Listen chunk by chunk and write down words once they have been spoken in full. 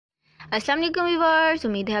अस्सलाम वालेकुम व्यूअर्स,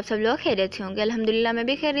 उम्मीद है आप सब लोग खैरियत से होंगे। अल्हम्दुलिल्लाह मैं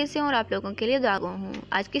भी खैरियत से हूँ और आप लोगों के लिए दुआ हूँ।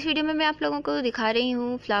 आज की इस वीडियो में मैं आप लोगों को दिखा रही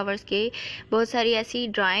हूँ फ्लावर्स के बहुत सारी ऐसी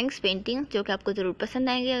ड्राइंग्स, पेंटिंग्स जो कि आपको ज़रूर पसंद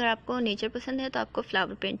आएंगी। अगर आपको नेचर पसंद है तो आपको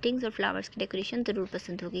फ्लावर पेंटिंग्स और फ्लावर्स की डेकोरेशन ज़रूर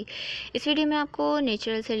पसंद होगी। इस वीडियो में आपको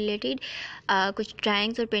नेचर से रिलेटेड कुछ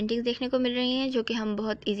ड्राइंग्स और पेंटिंग्स देखने को मिल रही हैं जो कि हम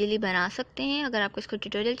बहुत ईजिली बना सकते हैं। अगर आपको इसको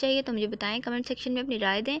ट्यूटोरियल चाहिए तो मुझे बताएं, कमेंट सेक्शन में अपनी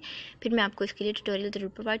राय दें, फिर मैं आपको इसके लिए ट्यूटोरियल ज़रूर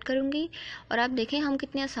प्रोवाइड करूँगी। और आप देखें हम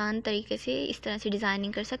कितने आसान तरीके से इस तरह से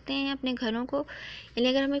डिज़ाइनिंग कर सकते हैं अपने घरों को। यानी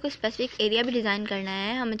अगर हमें कोई स्पेसिफिक एरिया भी डिज़ाइन करना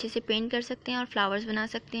है, हम अच्छे से पेंट कर सकते हैं और फ्लावर्स बना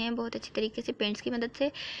सकते हैं बहुत अच्छी तरीके से पेंट्स की मदद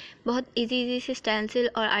से। बहुत इजी से स्टेंसिल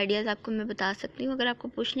और आइडियाज़ आपको मैं बता सकती हूँ। अगर आपको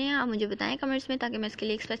पूछने हैं आप मुझे बताएं कमेंट्स में, ताकि मैं इसके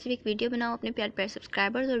लिए एक स्पेसिफिक वीडियो बनाऊँ अपने प्यारे प्यारे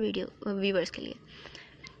सब्सक्राइबर्स और वीडियो व्यूवर्स के लिए।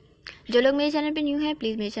 जो लोग मेरे चैनल पर न्यू हैं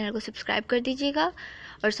प्लीज़ मेरे चैनल को सब्सक्राइब कर दीजिएगा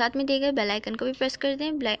और साथ में दिए गए बेल आइकन को भी प्रेस कर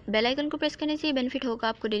दें। बेल आइकन को प्रेस करने से ये बेनिफिट होगा,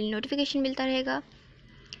 आपको डेली नोटिफिकेशन मिलता रहेगा।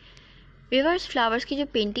 व्यूअर्स, फ्लावर्स की जो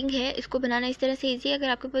पेंटिंग है इसको बनाना इस तरह से इजी है। अगर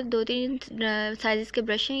आपके पास 2-3 साइज़ के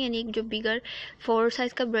ब्रश हैं, यानी एक जो बिगर 4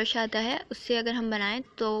 साइज़ का ब्रश आता है उससे अगर हम बनाएं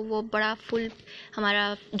तो वो बड़ा फुल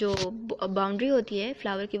हमारा जो बाउंड्री होती है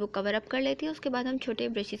फ्लावर की वो कवर अप कर लेती है। उसके बाद हम छोटे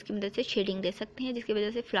ब्रशेज़ की मदद से शेडिंग दे सकते हैं, जिसकी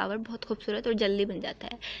वजह से फ्लावर बहुत खूबसूरत और जल्दी बन जाता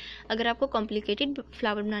है। अगर आपको कॉम्प्लिकेटेड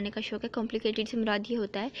फ्लावर बनाने का शौक़ है, कॉम्प्लिकेटेड से मुराद ये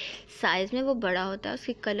होता है साइज़ में वो बड़ा होता है,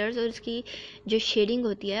 उसके कलर्स और उसकी जो शेडिंग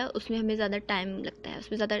होती है उसमें हमें ज़्यादा टाइम लगता है,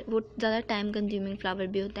 उसमें ज़्यादा टाइम कंज्यूमिंग फ्लावर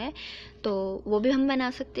भी होता है, तो वो भी हम बना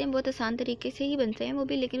सकते हैं। बहुत आसान तरीके से ही बनते हैं वो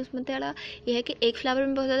भी, लेकिन उसमें थोड़ा यह है कि एक फ्लावर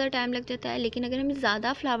में बहुत ज़्यादा टाइम लग जाता है। लेकिन अगर हमें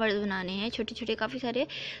ज़्यादा फ्लावर्स बनाने हैं, छोटे छोटे काफ़ी सारे,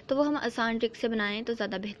 तो वो हम आसान ट्रिक से बनाएं तो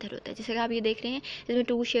ज़्यादा बेहतर होता है। जैसे कि आप ये देख रहे हैं, इसमें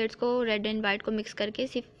 2 शेड्स को, रेड एंड वाइट को मिक्स करके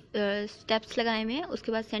सिर्फ स्टेप्स लगाए हुए हैं।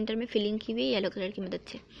 उसके बाद सेंटर में फिलिंग की हुई येलो कलर की मदद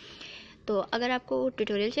से। तो अगर आपको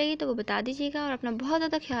ट्यूटोरियल चाहिए तो वो बता दीजिएगा और अपना बहुत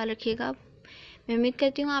ज़्यादा ख्याल रखिएगा। मैं उम्मीद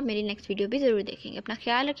करती हूँ आप मेरी नेक्स्ट वीडियो भी ज़रूर देखेंगे। अपना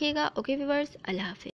ख्याल रखिएगा। ओके व्यूअर्स, अल्लाह हाफ़िज़।